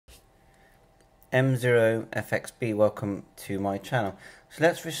M0FXB, welcome to my channel. So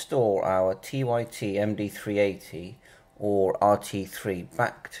let's restore our TYT MD380 or RT3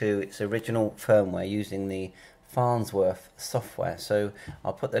 back to its original firmware using the FIRMWARE software. So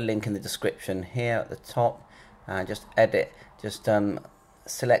I'll put the link in the description here at the top, and just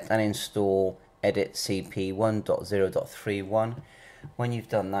select and install edit CP 1.0.31. When you've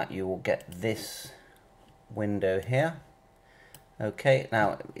done that, you will get this window here. Okay,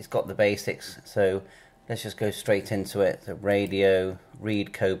 now it's got the basics, so let's just go straight into it. So radio,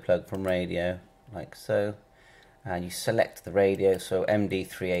 read code plug from radio, like so, and you select the radio. So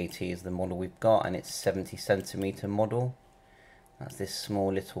MD380 is the model we've got, and it's 70cm model. That's this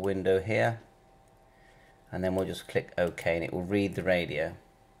small little window here, and then we'll just click OK, and it will read the radio.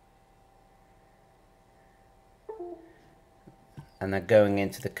 And then going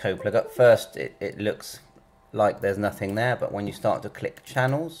into the code plug, at first it looks like there's nothing there, but when you start to click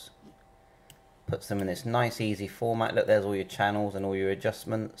channels, puts them in this nice easy format. Look, there's all your channels and all your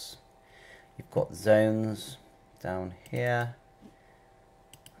adjustments. You've got zones down here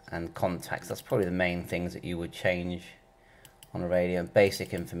and contacts. That's probably the main things that you would change on a radio.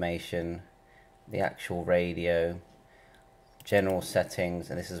 Basic information, the actual radio, general settings,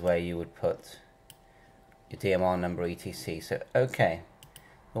 and this is where you would put your DMR number, etc. So okay,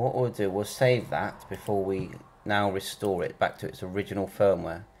 so what we'll do, we'll save that before we now restore it back to its original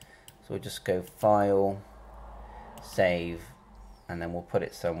firmware. So we'll just go File, Save, and then we'll put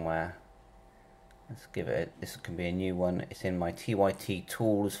it somewhere. Let's give it, this can be a new one. It's in my TYT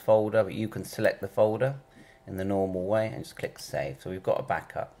Tools folder, but you can select the folder in the normal way and just click Save. So we've got a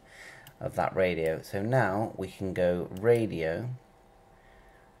backup of that radio. So now we can go radio,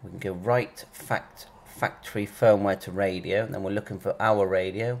 we can go write factory firmware to radio, and then we're looking for our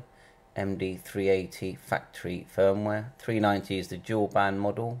radio, MD380 factory firmware. 390 is the dual band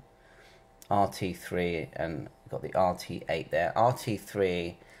model, RT3, and we've got the RT8 there.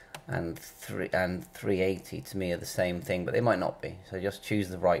 RT3 and 380 to me are the same thing, but they might not be, so just choose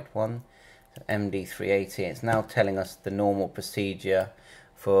the right one. So MD380, it's now telling us the normal procedure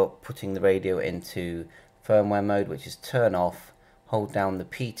for putting the radio into firmware mode, which is turn off, hold down the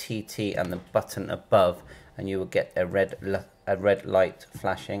PTT and the button above, and you will get a red light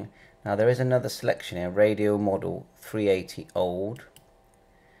flashing. Now there is another selection here: radio model 380 old,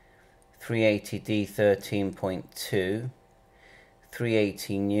 380 D13.2,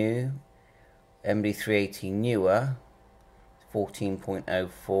 380 new, MD380 newer,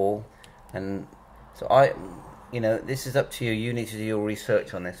 14.04, and so this is up to you. You need to do your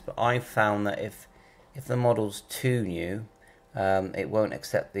research on this, but I've found that if the model's too new, it won't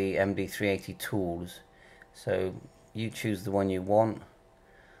accept the MD380 tools. So you choose the one you want.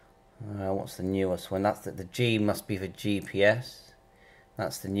 What's the newest one? That's the G must be for GPS.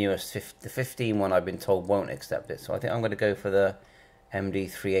 That's the newest. The 15 one I've been told won't accept it. So I think I'm going to go for the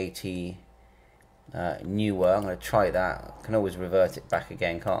MD380 newer. I'm going to try that. I can always revert it back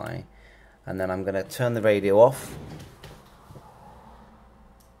again, can't I? And then I'm going to turn the radio off.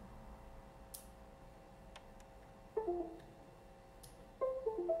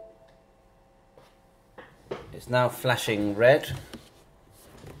 It's now flashing red.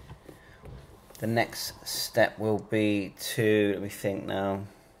 The next step will be to, let me think now,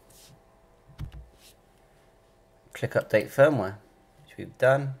 click update firmware, which we've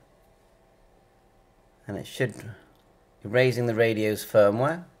done, and it should be raising the radio's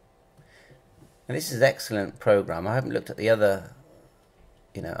firmware. And this is an excellent program. I haven't looked at the other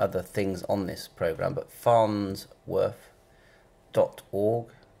things on this program, but FIRMWARE.org.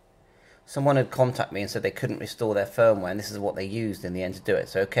 Someone had contacted me and said they couldn't restore their firmware, and this is what they used in the end to do it.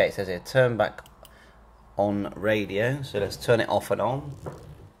 So okay, it says here turn back on radio, so let's turn it off and on.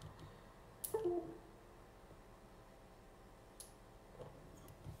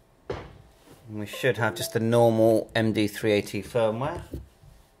 And we should have just a normal MD380 firmware.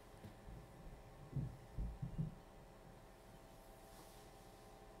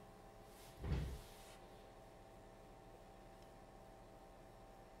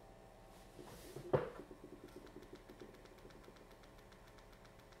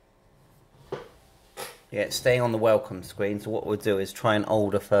 Yeah, it's staying on the welcome screen, so what we'll do is try an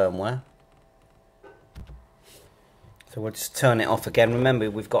older firmware. So we'll just turn it off again. Remember,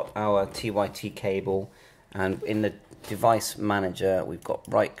 we've got our TYT cable, and in the device manager, we've got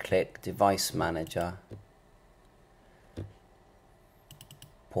right click, device manager,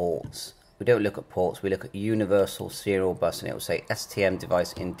 ports. We don't look at ports, we look at universal serial bus, and it will say STM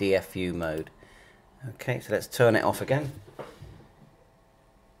device in DFU mode. Okay, so let's turn it off again.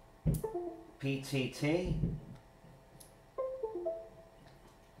 PTT,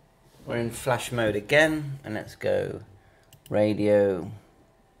 We're in flash mode again, and let's go radio,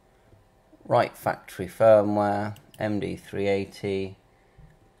 write factory firmware, MD380,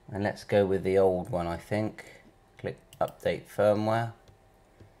 and let's go with the old one, I think. Click update firmware.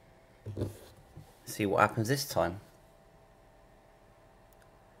 See what happens this time.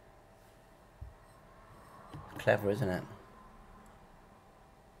 Clever, isn't it?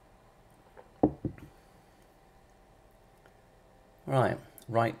 Right,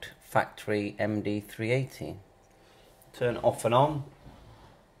 write factory MD380. Turn off and on.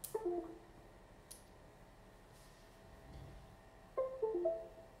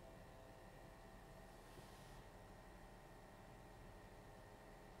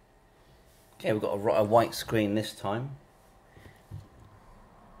 Okay, we've got a white screen this time.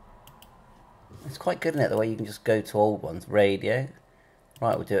 It's quite good, isn't it, the way you can just go to old ones. Radio.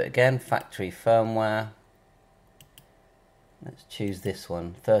 Right, we'll do it again. Factory firmware. Let's choose this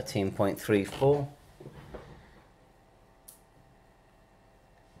one, 13.34.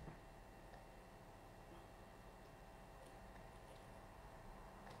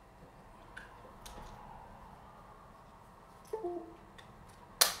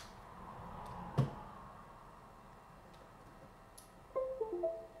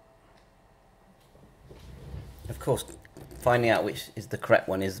 Of course, finding out which is the correct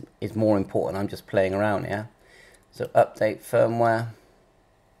one is more important. I'm just playing around here. So update firmware,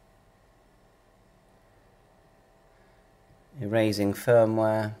 erasing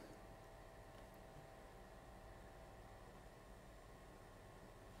firmware,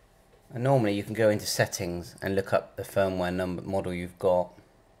 and normally you can go into settings and look up the firmware number model you've got.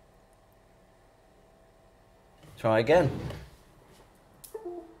 Try again.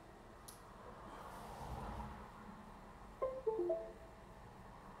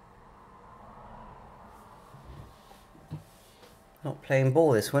 Not playing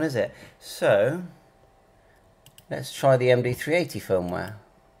ball this one, is it? So let's try the MD380 firmware.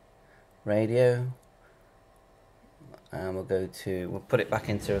 Radio, and we'll put it back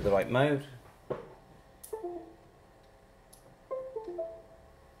into the right mode.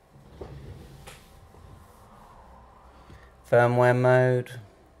 Firmware mode.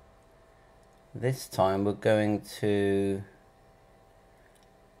 This time we're going to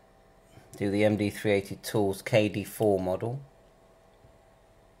do the MD380 Tools KD4 model.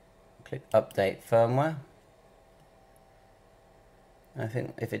 Click update firmware. I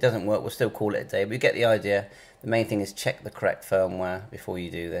think if it doesn't work, we'll still call it a day, but you get the idea. The main thing is check the correct firmware before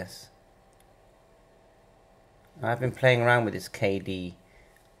you do this. I've been playing around with this KD4Z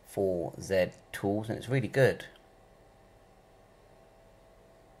tools and it's really good.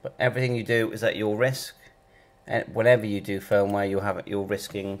 But everything you do is at your risk, and whenever you do firmware, you're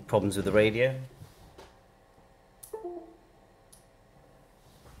risking problems with the radio.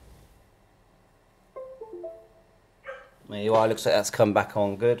 There you are, looks like that's come back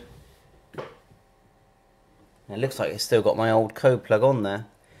on good. And it looks like it's still got my old code plug on there.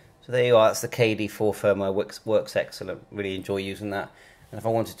 So there you are, that's the KD4 firmware, works excellent, really enjoy using that. And if I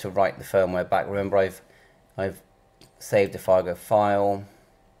wanted to write the firmware back, remember I've saved a file, go File,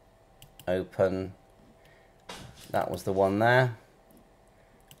 Open, that was the one there.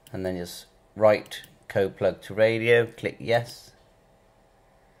 And then just write code plug to radio, click Yes.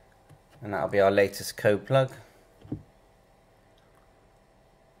 And that'll be our latest code plug.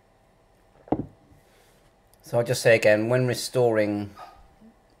 So I'll just say again, when restoring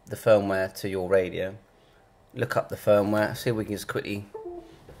the firmware to your radio, look up the firmware, see if we can just quickly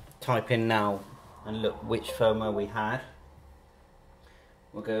type in now and look which firmware we had.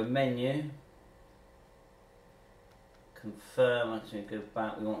 We'll go menu, confirm, actually go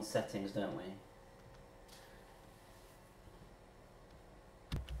back, we want settings, don't we?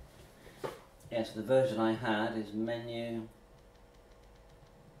 Yeah, so the version I had is menu,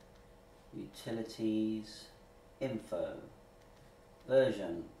 utilities, info,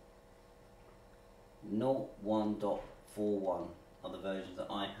 version 01.41 are the versions that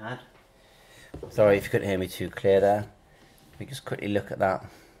I had. Sorry if you couldn't hear me too clear there. We just quickly look at that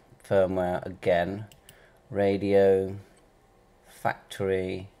firmware again. Radio,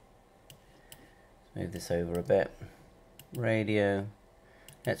 factory, let's move this over a bit. Radio,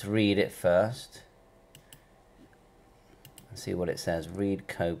 let's read it first and see what it says. Read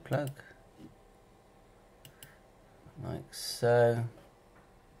code plug. Like so.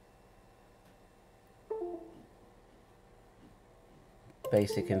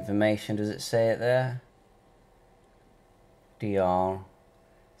 Basic information, does it say it there? DR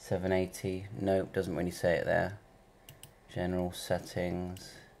 780, nope, doesn't really say it there. General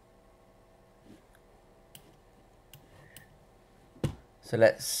settings. So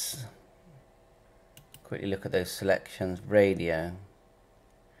let's quickly look at those selections. Radio,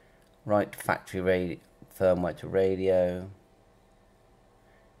 right factory firmware to radio.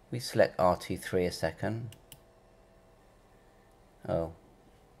 We select RT3 a second. Oh,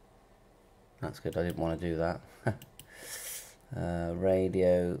 that's good, I didn't want to do that.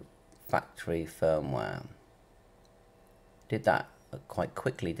 Radio factory firmware. Did that quite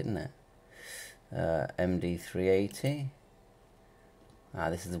quickly, didn't it? MD380.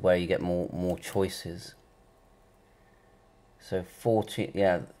 This is where you get more choices. So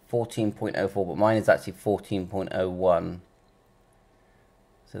 14.04, but mine is actually 14.01.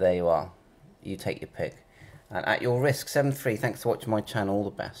 So there you are. You take your pick. And at your risk, 73, thanks for watching my channel. All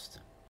the best.